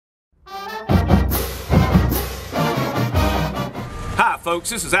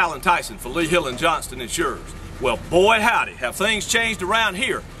folks, this is Alan Tyson for Lee Hill & Johnston Insurers. Well, boy howdy, have things changed around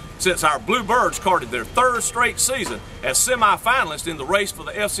here since our Bluebirds carded their third straight season as semi-finalists in the race for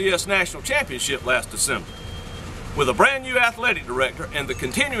the FCS National Championship last December. With a brand new athletic director and the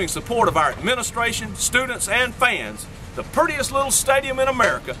continuing support of our administration, students, and fans, the prettiest little stadium in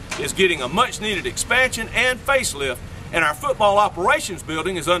America is getting a much-needed expansion and facelift, and our football operations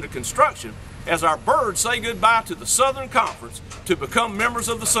building is under construction as our Birds say goodbye to the Southern Conference to become members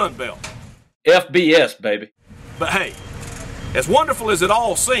of the Sun Belt. FBS, baby. But hey, as wonderful as it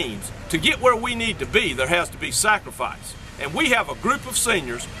all seems, to get where we need to be, there has to be sacrifice. And we have a group of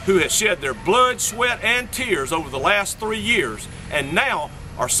seniors who have shed their blood, sweat, and tears over the last 3 years, and now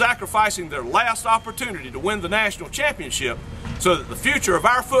are sacrificing their last opportunity to win the national championship so that the future of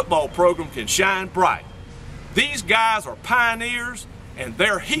our football program can shine bright. These guys are pioneers, and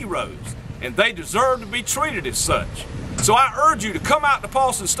they're heroes, and they deserve to be treated as such. So I urge you to come out to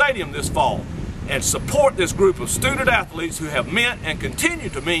Paulson Stadium this fall and support this group of student athletes who have meant and continue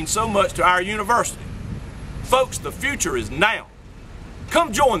to mean so much to our university. Folks, the future is now.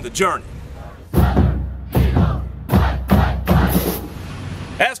 Come join the journey.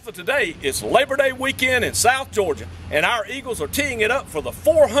 As for today, it's Labor Day weekend in South Georgia, and our Eagles are teeing it up for the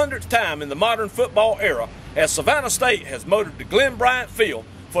 400th time in the modern football era as Savannah State has motored to Glenn Bryant Field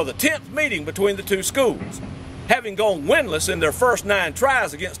for the 10th meeting between the two schools. Having gone winless in their first 9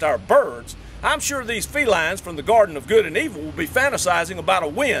 tries against our Birds, I'm sure these felines from the Garden of Good and Evil will be fantasizing about a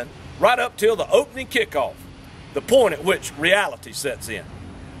win right up till the opening kickoff, the point at which reality sets in.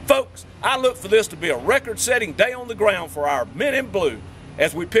 Folks, I look for this to be a record-setting day on the ground for our men in blue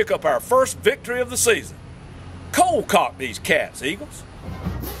as we pick up our first victory of the season. Cold cock these cats, Eagles.